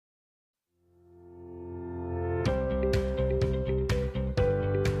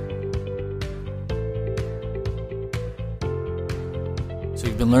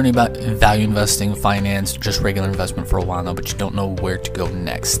been learning about value investing, finance, just regular investment for a while now, but you don't know where to go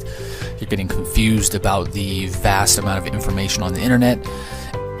next. You're getting confused about the vast amount of information on the internet.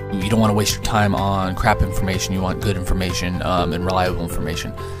 You don't want to waste your time on crap information. You want good information and reliable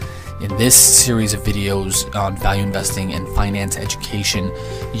information. In this series of videos on value investing and finance education,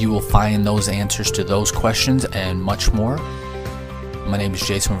 you will find those answers to those questions and much more. My name is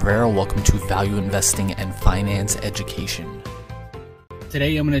Jason Rivera. Welcome to Value Investing and Finance Education.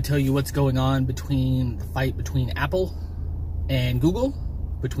 Today I'm going to tell you what's going on between the fight between Apple and Google,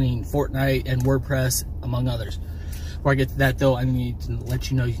 between Fortnite and WordPress, among others. Before I get to that though, I need to let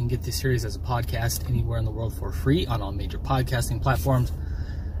you know you can get this series as a podcast anywhere in the world for free on all major podcasting platforms.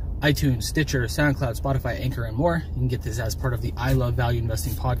 iTunes, Stitcher, SoundCloud, Spotify, Anchor, and more. You can get this as part of the I Love Value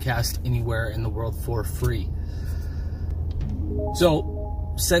Investing podcast anywhere in the world for free.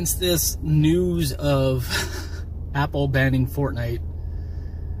 So, since this news of Apple banning Fortnite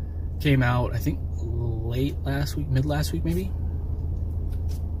came out, I think late last week, mid last week maybe,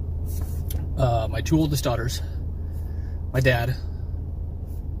 my two oldest daughters, my dad,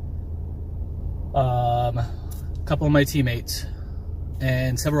 a couple of my teammates,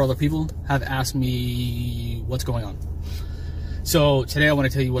 and several other people have asked me what's going on. So today I want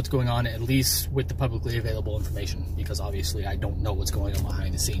to tell you what's going on, at least with the publicly available information, because obviously I don't know what's going on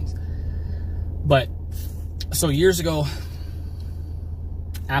behind the scenes. But so years ago,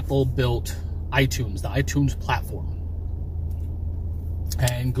 Apple built iTunes, the iTunes platform,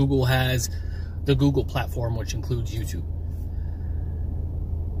 and Google has the Google platform, which includes YouTube.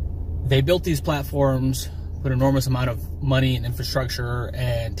 They built these platforms, put an enormous amount of money and infrastructure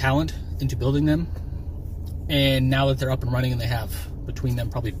and talent into building them. And now that they're up and running and they have between them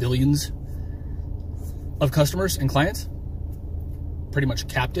probably billions of customers and clients, pretty much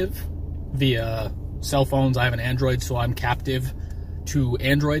captive via cell phones. I have an Android, so I'm captive to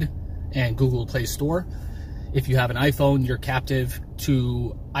Android and Google Play Store. If you have an iPhone, you're captive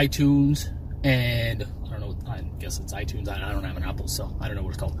to iTunes and I don't know, I guess it's iTunes. I don't have an Apple, so I don't know what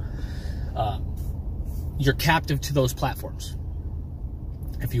it's called. You're captive to those platforms.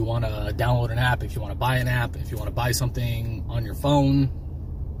 If you want to download an app, if you want to buy an app, if you want to buy something on your phone,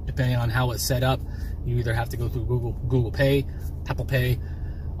 depending on how it's set up, you either have to go through Google Pay, Apple Pay,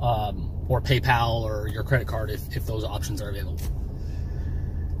 or PayPal or your credit card if those options are available.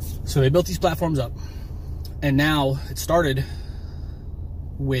 So they built these platforms up, and now it started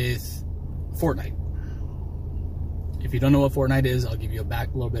with Fortnite. If you don't know what Fortnite is, I'll give you a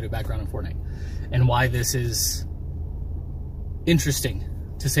little bit of background on Fortnite and why this is interesting,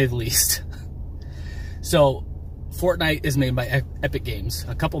 to say the least. So, Fortnite is made by Epic Games.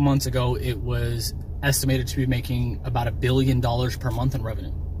 A couple months ago, it was estimated to be making about $1 billion per month in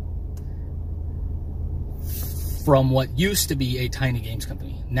revenue from what used to be a tiny games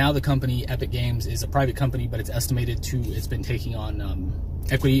company. Now the company, Epic Games, is a private company, but it's been taking on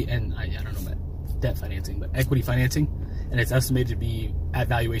equity, and I don't know about debt financing, but equity financing, and it's estimated to be at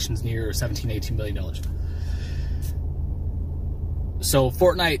valuations near $17-18 billion. So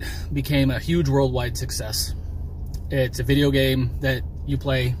Fortnite became a huge worldwide success. It's a video game that you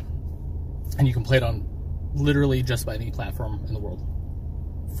play, and you can play it on literally just about any platform in the world,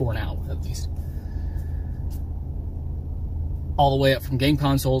 for now at least. All the way up from game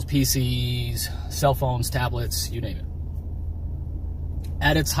consoles, PCs, cell phones, tablets, you name it.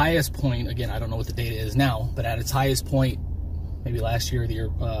 At its highest point, again, I don't know what the data is now, but at its highest point, maybe last year,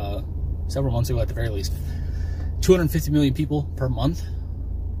 several months ago at the very least, 250 million people per month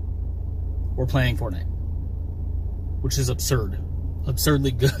were playing Fortnite, which is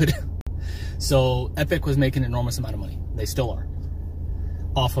absurdly good. So Epic was making an enormous amount of money. They still are,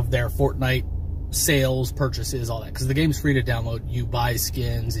 off of their Fortnite sales, purchases, all that, because the game's free to download. You buy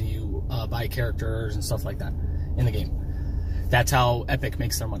skins and you buy characters and stuff like that in the game. That's how Epic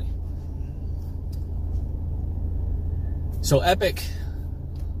makes their money. So Epic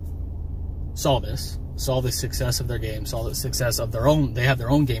saw the success of their game, saw the success of their own. They have their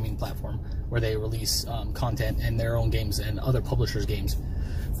own gaming platform where they release content and their own games and other publishers' games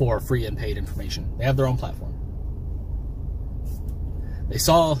for free and paid information. They have their own platform. They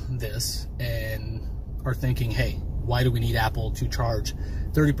saw this and are thinking, hey, why do we need Apple to charge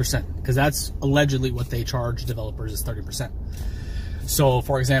 30%? Because that's allegedly what they charge developers, is 30%. So,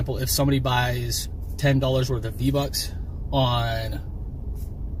 for example, if somebody buys $10 worth of V-Bucks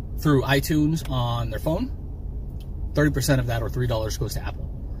through iTunes on their phone, 30% of that, or $3, goes to Apple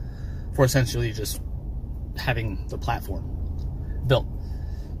for essentially just having the platform built.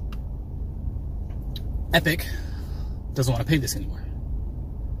 Epic doesn't want to pay this anymore.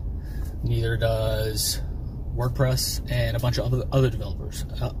 Neither does WordPress, and a bunch of other developers.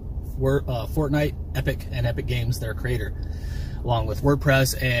 Fortnite, Epic, and Epic Games, their creator, along with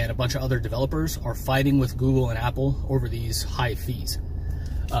WordPress and a bunch of other developers, are fighting with Google and Apple over these high fees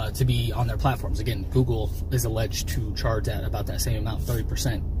to be on their platforms. Again, Google is alleged to charge at about that same amount,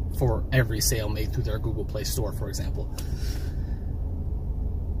 30%, for every sale made through their Google Play Store, for example.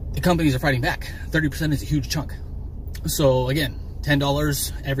 The companies are fighting back. 30% is a huge chunk. So again,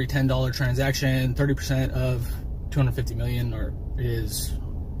 $10, every $10 transaction, 30% of 250 million, or is,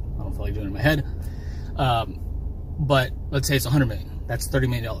 I don't feel like doing it in my head, but let's say it's 100 million. That's $30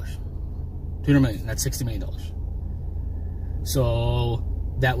 million. 200 million, that's $60 million. So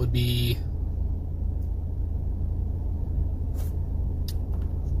that would be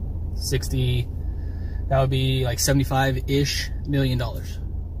 60, that would be like $75-ish million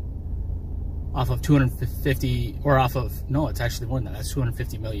off of 250, or off of, no, it's actually more than that. That's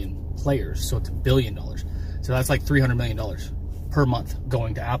 250 million players, so it's $1 billion. So that's like $300 million per month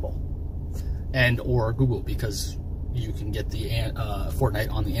going to Apple and or Google, because you can get the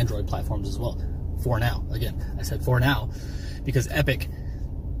Fortnite on the Android platforms as well. For now, again, I said for now, because Epic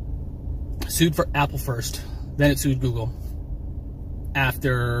sued for Apple first, then it sued Google.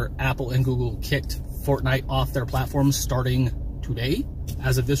 After Apple and Google kicked Fortnite off their platforms starting today,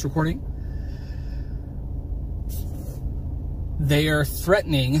 as of this recording, they are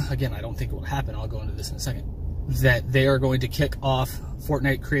threatening, again, I don't think it will happen, I'll go into this in a second, that they are going to kick off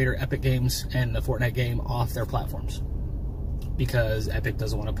Fortnite creator Epic Games and the Fortnite game off their platforms, because Epic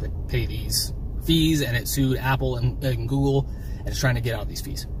doesn't want to pay these fees, and it sued Apple and Google, and it's trying to get out of these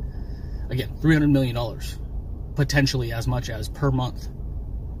fees. Again, $300 million, potentially as much as per month,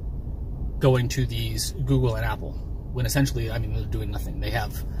 going to these Google and Apple, when essentially, I mean, they're doing nothing. They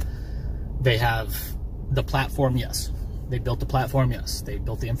have the platform, yes. They built the platform, yes. They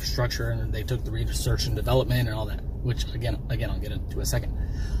built the infrastructure, and they took the research and development and all that, which again, I'll get into in a second.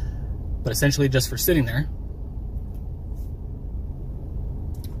 But essentially, just for sitting there,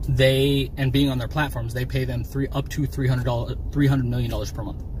 and being on their platforms, they pay them up to $300 million per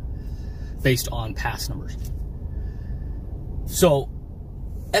month, based on past numbers. So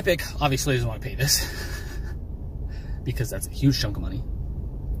Epic obviously doesn't want to pay this because that's a huge chunk of money.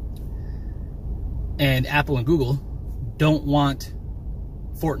 And Apple and Google don't want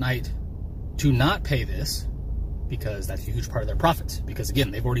Fortnite to not pay this, because that's a huge part of their profits. Because again,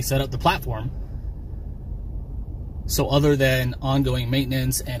 they've already set up the platform. So other than ongoing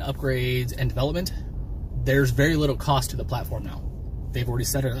maintenance and upgrades and development, there's very little cost to the platform now. They've already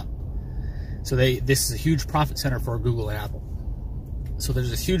set it up. So this is a huge profit center for Google and Apple. So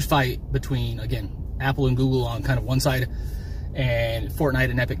there's this huge fight between, again, Apple and Google on kind of one side, and Fortnite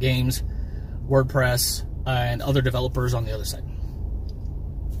and Epic Games, WordPress, and other developers on the other side.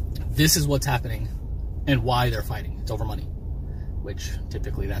 This is what's happening and why they're fighting. It's over money, which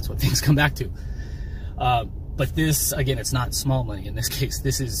typically that's what things come back to. But this, again, it's not small money in this case.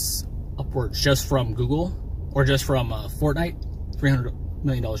 This is upwards just from Google, or just from Fortnite, $300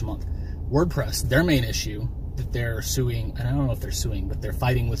 million a month. WordPress, their main issue that they're suing, and I don't know if they're suing, but they're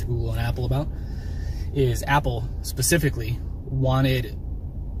fighting with Google and Apple about, is Apple specifically wanted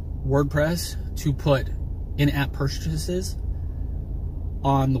WordPress to put in-app purchases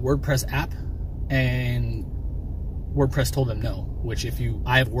on the WordPress app, and WordPress told them no. Which,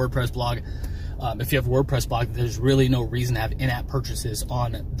 I have a WordPress blog. If you have a WordPress blog, there's really no reason to have in-app purchases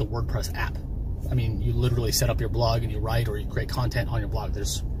on the WordPress app. I mean, you literally set up your blog and you write or you create content on your blog.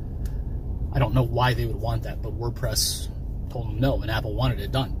 I don't know why they would want that, but WordPress told them no, and Apple wanted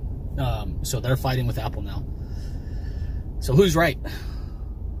it done. So they're fighting with Apple now. So who's right?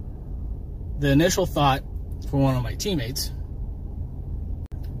 The initial thought for one of my teammates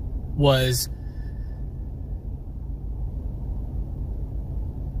was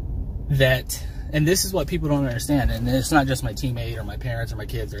that, and this is what people don't understand, and it's not just my teammate or my parents or my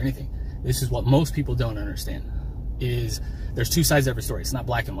kids or anything. This is what most people don't understand, is there's two sides to every story. It's not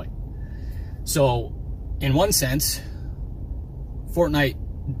black and white. So in one sense,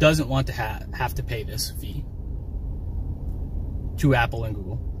 Fortnite doesn't want to have to pay this fee to Apple and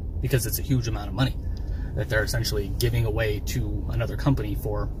Google, because it's a huge amount of money that they're essentially giving away to another company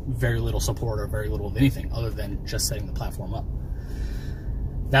for very little support or very little of anything other than just setting the platform up.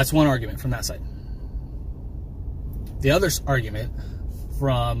 That's one argument from that side. The other argument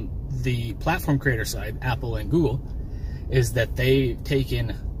from the platform creator side, Apple and Google, is that they've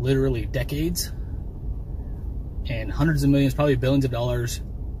taken literally decades and hundreds of millions, probably billions of dollars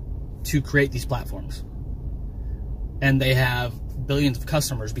to create these platforms. And they have billions of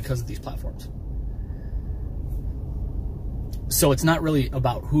customers because of these platforms. So it's not really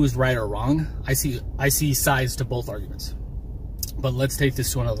about who's right or wrong. I see sides to both arguments. But let's take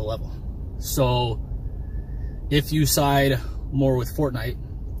this to another level. So if you side more with Fortnite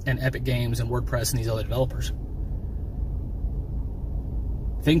and Epic Games and WordPress and these other developers,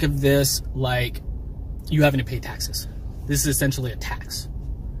 think of this like you having to pay taxes. This is essentially a tax.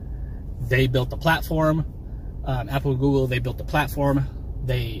 They built the platform. Apple and Google, they built the platform.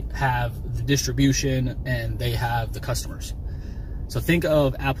 They have the distribution and they have the customers. So think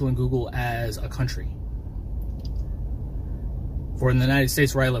of Apple and Google as a country. For in the United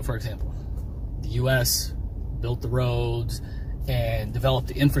States where I live, for example, the US built the roads and developed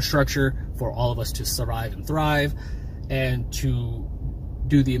the infrastructure for all of us to survive and thrive and to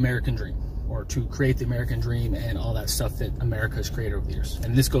do the American dream, or to create the American dream and all that stuff that America has created over the years.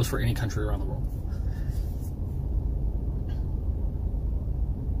 And this goes for any country around the world.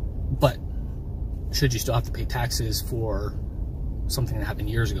 But should you still have to pay taxes for something that happened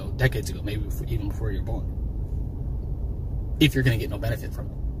years ago, decades ago, maybe even before you're born, if you're going to get no benefit from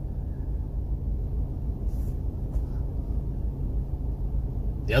it?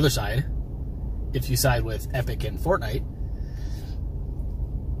 The other side, if you side with Epic and Fortnite,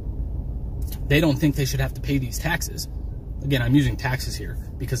 they don't think they should have to pay these taxes. Again, I'm using taxes here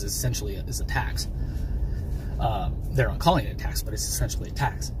because it's essentially a tax. They're not calling it a tax, but it's essentially a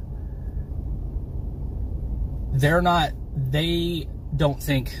tax. They don't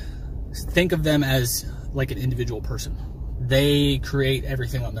think of them as like an individual person. They create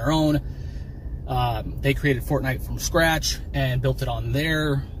everything on their own. They created Fortnite from scratch and built it on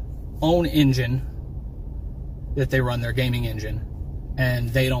their own engine that they run, their gaming engine, and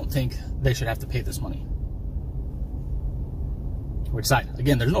they don't think they should have to pay this money. Which side?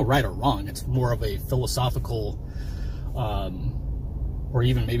 Again, there's no right or wrong. It's more of a philosophical or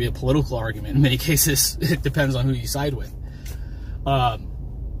even maybe a political argument in many cases. It depends on who you side with.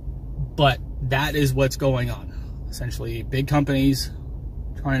 But that is what's going on. Essentially, big companies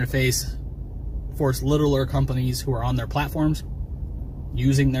trying to force littler companies who are on their platforms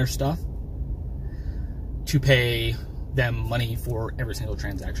using their stuff to pay them money for every single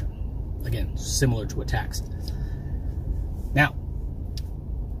transaction. Again, similar to a tax. Now,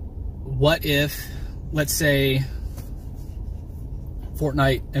 what if, let's say,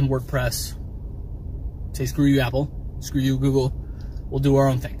 Fortnite and WordPress say, screw you, Apple, screw you, Google, we'll do our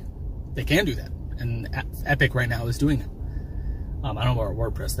own thing. They can do that. And Epic right now is doing that. I don't know about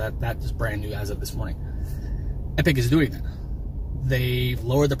WordPress. That is brand new as of this morning. Epic is doing that. They've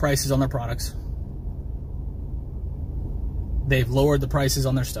lowered the prices on their products. They've lowered the prices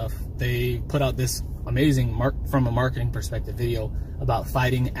on their stuff. They put out this amazing, from a marketing perspective, video about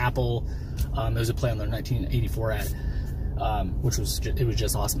fighting Apple. There was a play on their 1984 ad, which was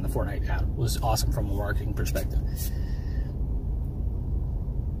just awesome. The Fortnite ad was awesome from a marketing perspective.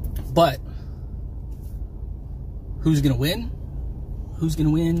 But who's going to win? Who's going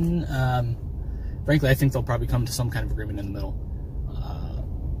to win? Frankly, I think they'll probably come to some kind of agreement in the middle.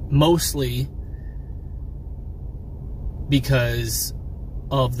 Mostly because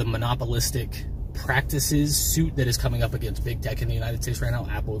of the monopolistic practices suit that is coming up against big tech in the United States right now.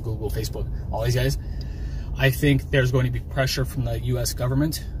 Apple, Google, Facebook, all these guys. I think there's going to be pressure from the U.S.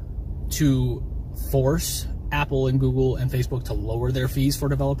 government to force Apple and Google and Facebook to lower their fees for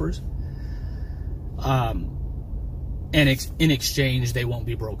developers. And in exchange, they won't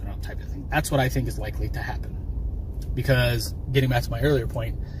be broken up, type of thing. That's what I think is likely to happen. Because, getting back to my earlier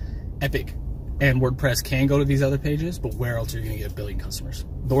point, Epic and WordPress can go to these other pages, but where else are you going to get 1 billion customers?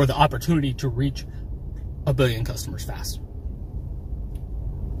 Or the opportunity to reach 1 billion customers fast?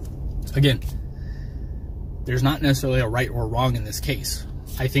 Again, there's not necessarily a right or wrong in this case.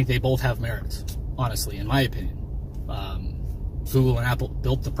 I think they both have merits, honestly, in my opinion. Google and Apple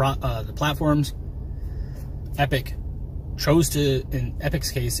built the platforms. Epic chose to, in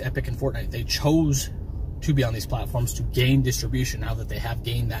Epic's case, Epic and Fortnite, they chose to be on these platforms to gain distribution. Now that they have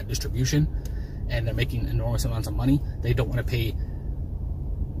gained that distribution and they're making enormous amounts of money, they don't want to pay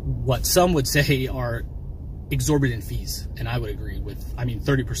what some would say are exorbitant fees. And I would agree with,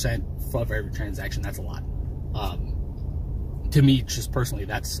 30% of every transaction, that's a lot. To me, just personally,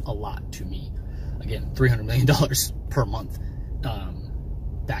 that's a lot to me. Again, $300 million per month.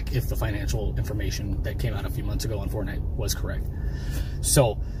 Back if the financial information that came out a few months ago on Fortnite was correct.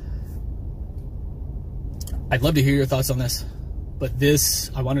 So, I'd love to hear your thoughts on this. But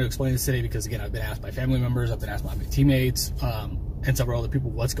I wanted to explain this today because, again, I've been asked by family members, I've been asked by my teammates, and several other people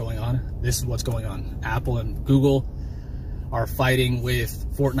what's going on. This is what's going on. Apple and Google are fighting with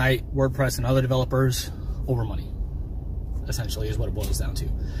Fortnite, WordPress, and other developers over money, essentially, is what it boils down to.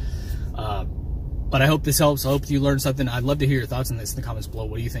 But I hope this helps. I hope you learned something. I'd love to hear your thoughts on this in the comments below.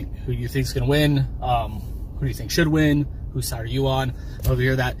 What do you think? Who do you think is going to win? Who do you think should win? Whose side are you on? I'd love to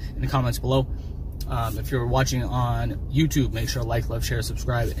hear that in the comments below. If you're watching on YouTube, make sure to like, love, share,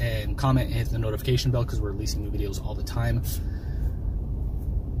 subscribe, and comment, and hit the notification bell because we're releasing new videos all the time.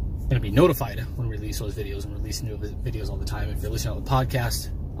 You're going to be notified when we release those videos, and releasing new videos all the time. If you're listening on the podcast,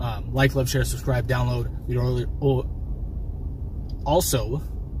 like, love, share, subscribe, download. We'd also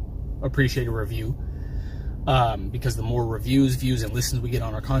appreciate a review, because the more reviews, views, and listens we get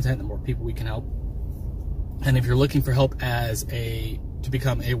on our content, the more people we can help. And if you're looking for help to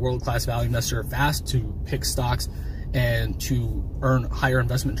become a world-class value investor fast, to pick stocks and to earn higher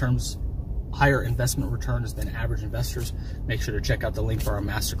investment returns than average investors, make sure to check out the link for our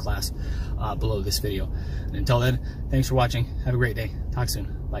masterclass below this video. And until then, thanks for watching. Have a great day. Talk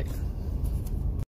soon. Bye.